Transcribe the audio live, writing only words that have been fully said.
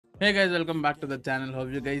Hey guys, welcome back to the channel.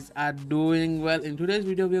 Hope you guys are doing well. In today's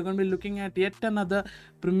video, we are going to be looking at yet another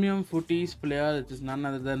premium footies player, which is none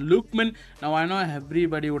other than Lookman. Now, I know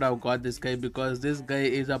everybody would have got this guy because this guy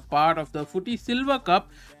is a part of the Footy Silver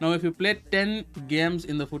Cup. Now, if you play 10 games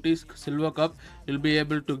in the Footies Silver Cup, you'll be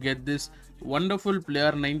able to get this wonderful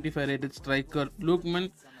player, 95 rated striker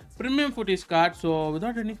Lookman premium footies card. So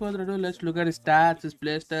without any further ado, let's look at his stats, his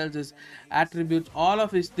playstyles, his attributes, all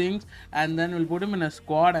of his things, and then we'll put him in a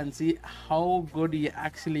squad and see how good he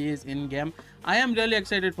actually is in game. I am really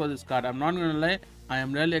excited for this card. I'm not gonna lie, I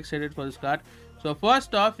am really excited for this card. So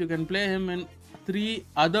first off, you can play him in three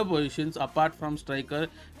other positions apart from striker,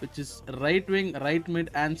 which is right wing, right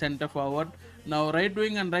mid, and center forward. Now right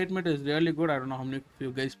wing and right mid is really good. I don't know how many of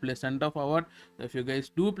you guys play center forward. If you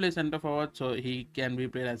guys do play center forward, so he can be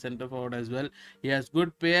played as center forward as well. He has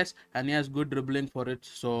good pace and he has good dribbling for it.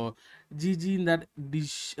 So GG in that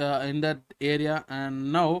dish in that area.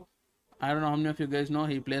 And now I don't know how many of you guys know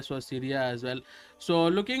he plays for Syria as well. So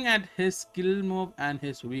looking at his skill move and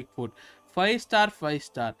his weak foot, 5-star,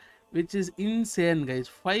 5-star, which is insane, guys.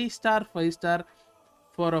 5-star, 5-star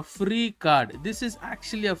for a free card. This is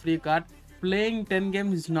actually a free card. Playing 10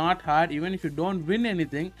 games is not hard. Even if you don't win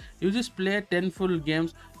anything, you just play 10 full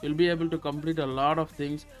games, you'll be able to complete a lot of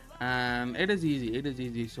things, and it is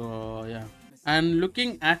easy. So yeah. And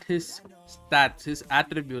looking at his stats, his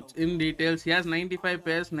attributes in details, he has 95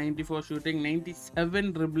 pace, 94 shooting,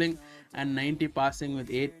 97 dribbling, and 90 passing with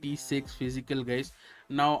 86 physical, guys.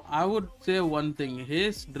 Now I would say one thing,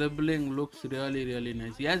 his dribbling looks really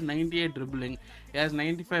nice. He has 98 dribbling, he has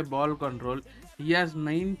 95 ball control, he has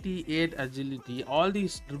 98 agility. All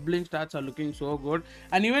these dribbling stats are looking so good.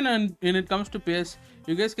 And even when it comes to pace,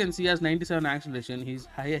 you guys can see he has 97 acceleration,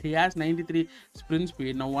 he has 93 sprint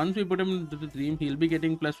speed. Now once we put him into the team, he'll be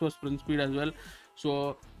getting plus for sprint speed as well.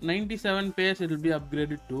 So 97 pace, it will be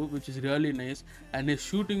upgraded to, which is really nice. And his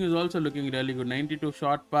shooting is also looking really good. 92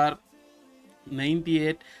 shot par,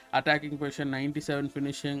 98 attacking position, 97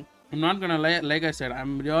 finishing. I'm not gonna lie, like I said,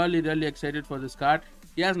 I'm really excited for this card.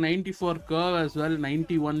 He has 94 curve as well,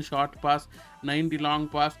 91 short pass, 90 long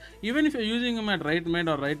pass. Even if you're using him at right mid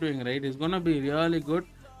or right wing, right, he's gonna be really good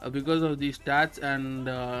because of these stats. And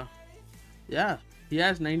yeah, he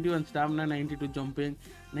has 91 stamina, 92 jumping,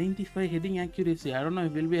 95 heading accuracy. I don't know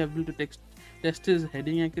if we'll be able to test his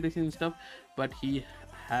heading accuracy and stuff, but he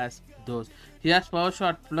has those. He has power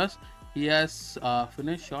shot plus, he has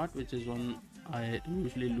finish shot, which is one I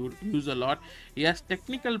usually use a lot. He has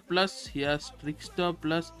technical plus, he has trickster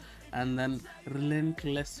plus, and then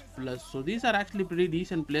relentless plus. So these are actually pretty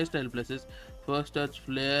decent playstyle pluses. First touch,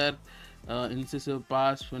 flare, incisive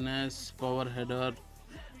pass, finesse, power header,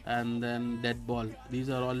 and then dead ball. These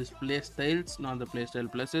are all his play styles, not the playstyle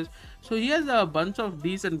pluses. So he has a bunch of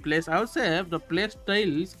decent plays. I would say the play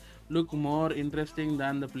styles look more interesting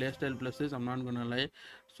than the playstyle pluses, I'm not gonna lie.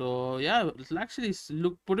 So yeah, let's actually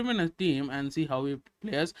put him in a team and see how he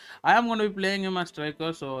plays. I am going to be playing him as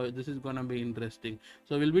striker, so this is going to be interesting.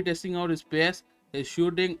 So we'll be testing out his pace, his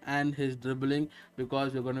shooting, and his dribbling,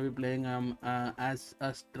 because we're going to be playing him as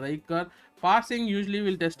a striker. Passing, usually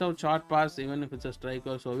we'll test out short pass even if it's a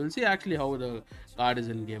striker. So we'll see actually how the card is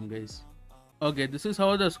in game, guys. Okay, this is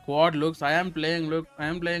how the squad looks. I am playing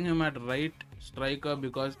him at right striker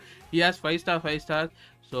because he has 5-star, 5-star.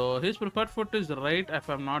 So his preferred foot is right, if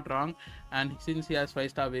I'm not wrong, and since he has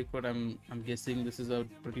 5-star weak foot, I'm guessing this is a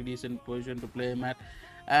pretty decent position to play him at.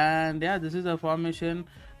 And yeah, this is a formation.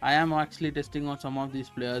 I am actually testing out some of these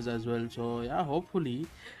players as well. So yeah, hopefully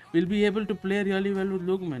we'll be able to play really well with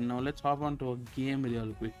Lookman. Now let's hop on to a game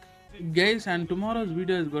real quick, guys. And tomorrow's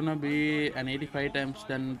video is gonna be an 85 times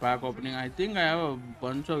 10 pack opening. I think I have a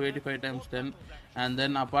bunch of 85 times 10, and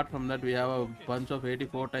then apart from that we have a bunch of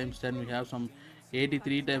 84 times 10. We have some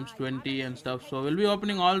 83 times 20 and stuff. So we'll be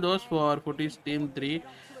opening all those for Footies Team 3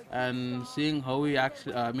 and seeing how we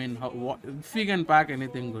actually if we can pack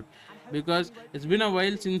anything good, because it's been a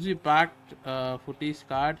while since we packed Footies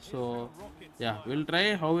card. So yeah, we'll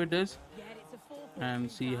try how it is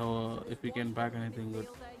and see how if we can pack anything good.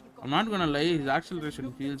 I'm not gonna lie, his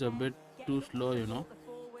acceleration feels a bit too slow, you know.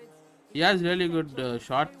 He has really good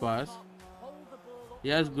short pass. He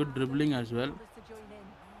has good dribbling as well.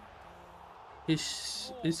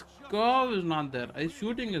 His curve is not there. His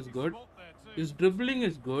shooting is good. His dribbling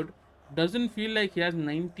is good. Doesn't feel like he has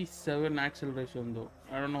 97 acceleration though.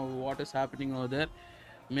 I don't know what is happening over there.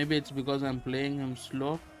 Maybe it's because I'm playing him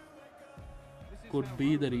slow. Could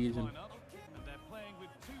be the reason.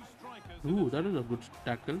 Ooh, that is a good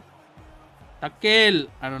tackle. Tackle!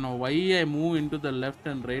 I don't know why I move into the left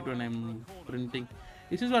and right when I'm sprinting.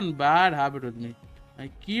 This is one bad habit with me. I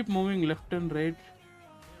keep moving left and right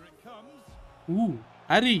Ooh,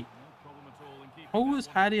 Harry. How is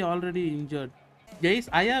Harry already injured? Guys,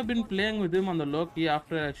 I have been playing with him on the low key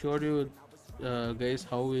after I showed you guys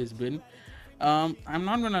how he's been. I'm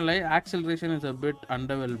not gonna lie, acceleration is a bit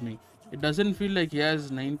underwhelming. It doesn't feel like he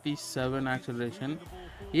has 97 acceleration.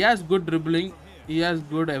 He has good dribbling, he has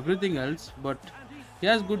good everything else, but he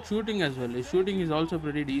has good shooting as well. His shooting is also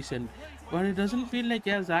pretty decent, but it doesn't feel like he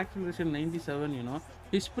has acceleration 97, you know.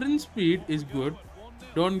 His sprint speed is good,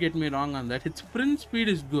 don't get me wrong on that. His sprint speed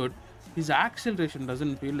is good. His acceleration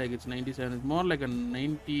doesn't feel like it's 97. It's more like a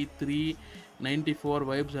 93, 94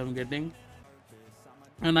 vibes I'm getting.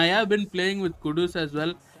 And I have been playing with Kudus as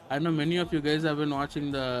well. I know many of you guys have been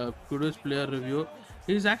watching the Kudus player review.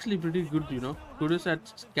 He's actually pretty good, you know. Kudus at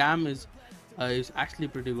scam is actually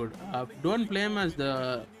pretty good. Don't play him as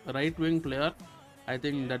the right wing player. I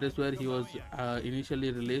think that is where he was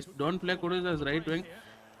initially released. Don't play Kudus as right wing.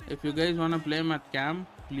 If you guys want to play him at cam,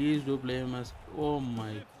 please do play him as. Oh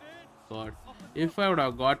my god. If I would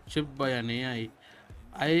have got chipped by an AI,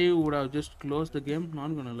 I would have just closed the game.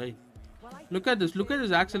 Not gonna lie. Look at this. Look at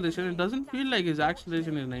his acceleration. It doesn't feel like his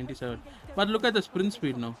acceleration is 97. But look at the sprint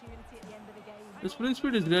speed now. The sprint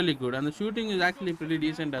speed is really good, and the shooting is actually pretty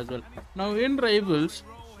decent as well. Now in rivals,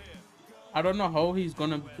 I don't know how he's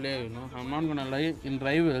gonna play. You know, I'm not gonna lie. In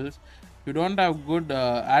rivals, if you don't have good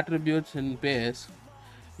attributes in pace,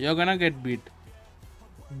 you're gonna get beat.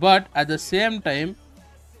 But at the same time,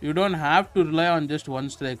 you don't have to rely on just one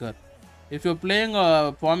striker. If you're playing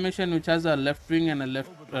a formation which has a left wing and a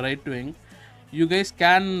right wing, you guys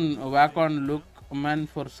can whack on Lookman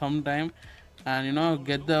for some time and, you know,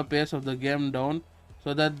 get the pace of the game down,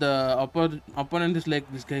 so that the opponent is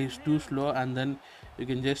like, this guy is too slow, and then you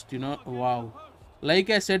can just, you know, wow. Like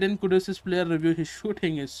I said in Kudus' player review, his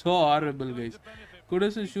shooting is so horrible, guys.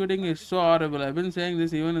 Kudus' shooting is so horrible. I've been saying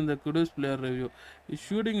this even in the Kudus player review. His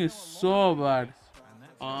shooting is so bad.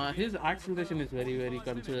 His acceleration is very,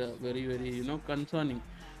 you know, concerning.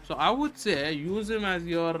 So I would say use him as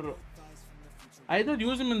your, either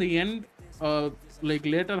use him in the end, like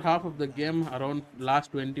later half of the game, around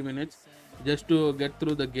last 20 minutes, just to get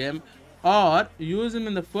through the game, or use him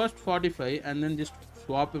in the first 45 and then just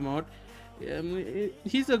swap him out.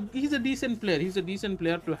 He's a decent player. He's a decent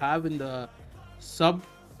player to have in the sub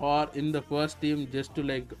or in the first team, just to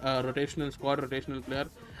like a rotational player.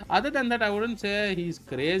 Other than that, I wouldn't say he's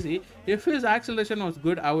crazy. If his acceleration was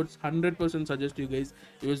good, I would 100% suggest you guys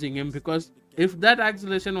using him, because if that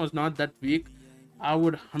acceleration was not that weak, I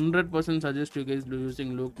would 100% suggest you guys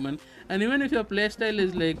using Lookman. And even if your playstyle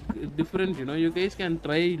is like different, you know, you guys can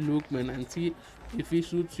try Lookman and see if he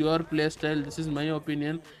suits your playstyle. This is my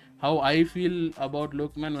opinion, how I feel about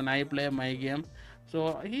Lookman when I play my game.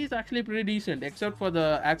 So he's actually pretty decent, except for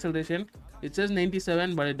the acceleration. It says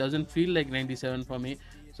 97, but it doesn't feel like 97 for me.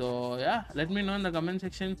 So yeah, let me know in the comment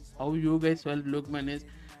section how you guys felt Lookman is,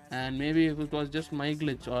 and maybe if it was just my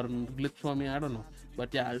glitch or glitch for me, I don't know.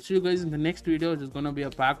 But yeah, I'll see you guys in the next video. It's gonna be a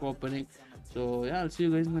pack opening. So yeah, I'll see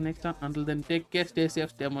you guys in the next one. Until then, take care, stay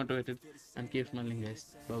safe, stay motivated, and keep smiling,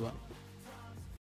 guys. Bye bye.